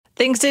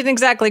Things didn't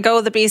exactly go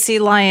the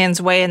BC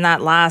Lions' way in that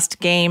last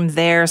game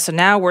there. So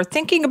now we're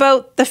thinking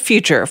about the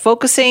future,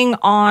 focusing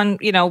on,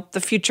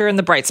 the future and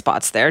the bright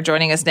spots there.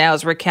 Joining us now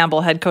is Rick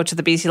Campbell, head coach of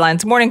the BC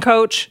Lions. Morning,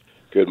 Coach.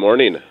 Good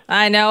morning.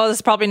 I know this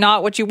is probably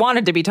not what you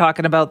wanted to be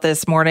talking about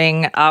this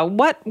morning.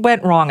 What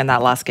went wrong in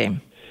that last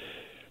game?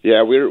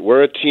 Yeah,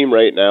 we're a team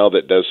right now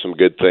that does some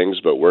good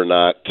things, but we're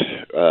not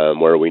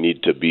where we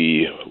need to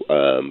be.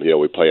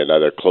 We play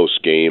another close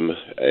game,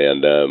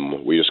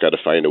 and we just got to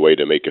find a way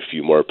to make a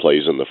few more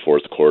plays in the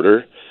fourth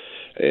quarter.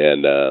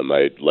 And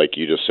like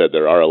you just said,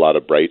 there are a lot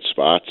of bright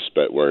spots,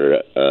 but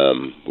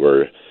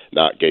we're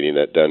not getting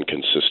it done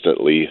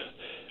consistently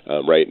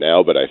right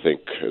now. But I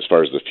think as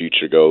far as the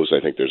future goes,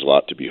 I think there's a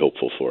lot to be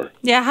hopeful for.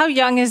 Yeah, how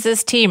young is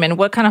this team, and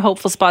what kind of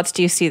hopeful spots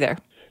do you see there?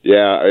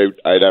 Yeah,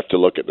 I'd have to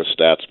look at the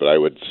stats, but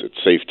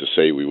it's safe to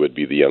say we would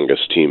be the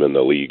youngest team in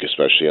the league,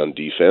 especially on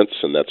defense,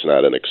 and that's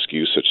not an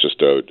excuse. It's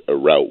just a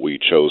route we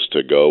chose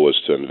to go,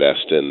 was to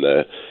invest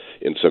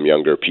in some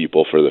younger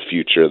people for the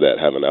future that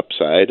have an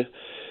upside,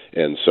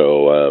 and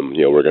so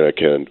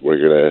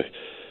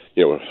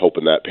we're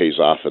hoping that pays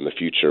off in the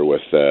future with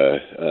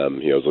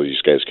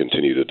these guys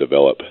continue to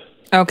develop.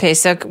 Okay,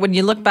 so when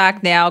you look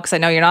back now, because I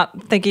know you're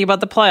not thinking about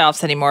the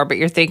playoffs anymore, but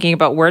you're thinking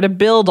about where to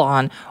build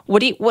on,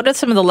 what are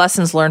some of the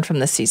lessons learned from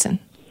this season?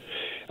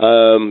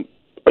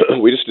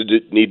 We just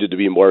needed to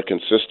be more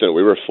consistent.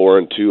 We were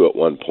 4-2 at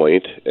one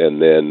point,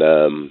 and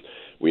then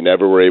we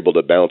never were able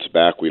to bounce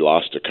back. We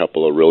lost a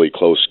couple of really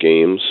close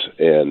games,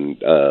 and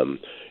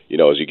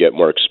as you get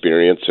more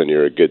experience and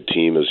you're a good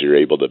team, as you're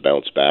able to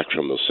bounce back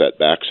from those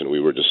setbacks, and we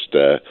were just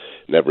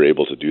never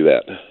able to do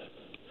that.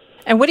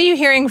 And what are you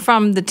hearing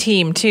from the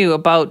team, too,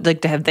 about,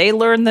 have they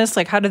learned this?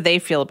 How do they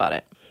feel about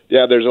it?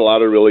 Yeah, there's a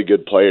lot of really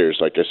good players.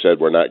 Like I said,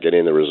 we're not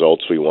getting the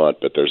results we want,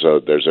 but there's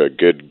a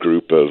good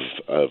group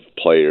of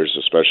players,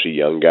 especially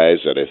young guys,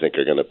 that I think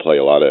are going to play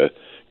a lot of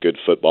good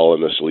football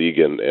in this league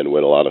and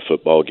win a lot of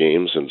football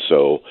games. And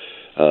so,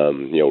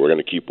 we're going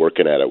to keep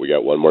working at it. We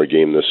got one more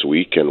game this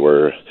week, and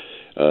we're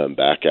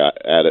back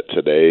at it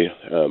today,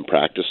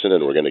 practicing,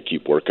 and we're going to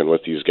keep working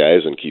with these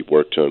guys and keep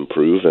work to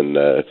improve and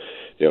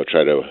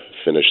try to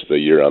finish the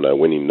year on a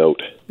winning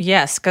note.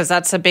 Yes, because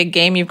that's a big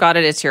game. You've got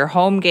it. It's your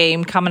home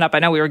game coming up. I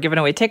know we were giving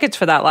away tickets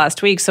for that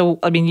last week. So,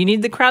 you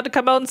need the crowd to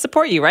come out and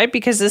support you, right?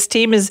 Because this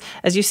team is,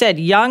 as you said,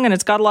 young and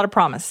it's got a lot of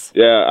promise.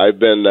 Yeah,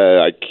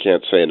 I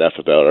can't say enough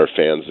about our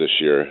fans this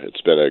year.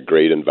 It's been a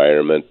great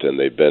environment, and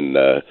they've been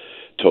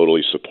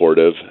totally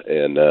supportive.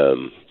 And,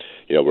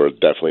 we're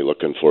definitely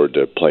looking forward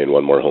to playing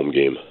one more home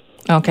game.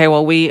 Okay,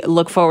 well, we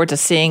look forward to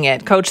seeing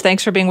it. Coach,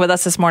 thanks for being with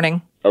us this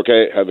morning.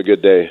 Okay, have a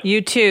good day.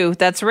 You too.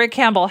 That's Rick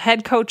Campbell,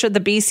 head coach of the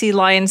BC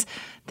Lions.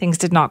 Things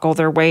did not go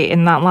their way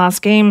in that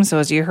last game. So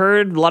as you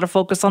heard, a lot of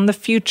focus on the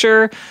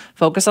future,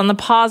 focus on the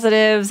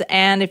positives.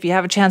 And if you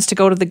have a chance to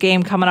go to the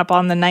game coming up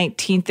on the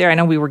 19th there, I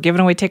know we were giving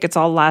away tickets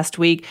all last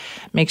week.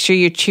 Make sure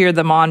you cheer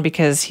them on,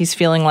 because he's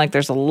feeling like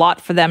there's a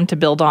lot for them to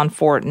build on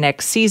for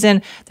next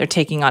season. They're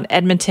taking on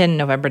Edmonton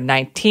November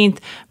 19th.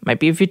 Might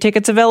be a few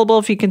tickets available.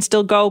 If you can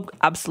still go,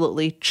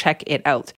 absolutely check it out.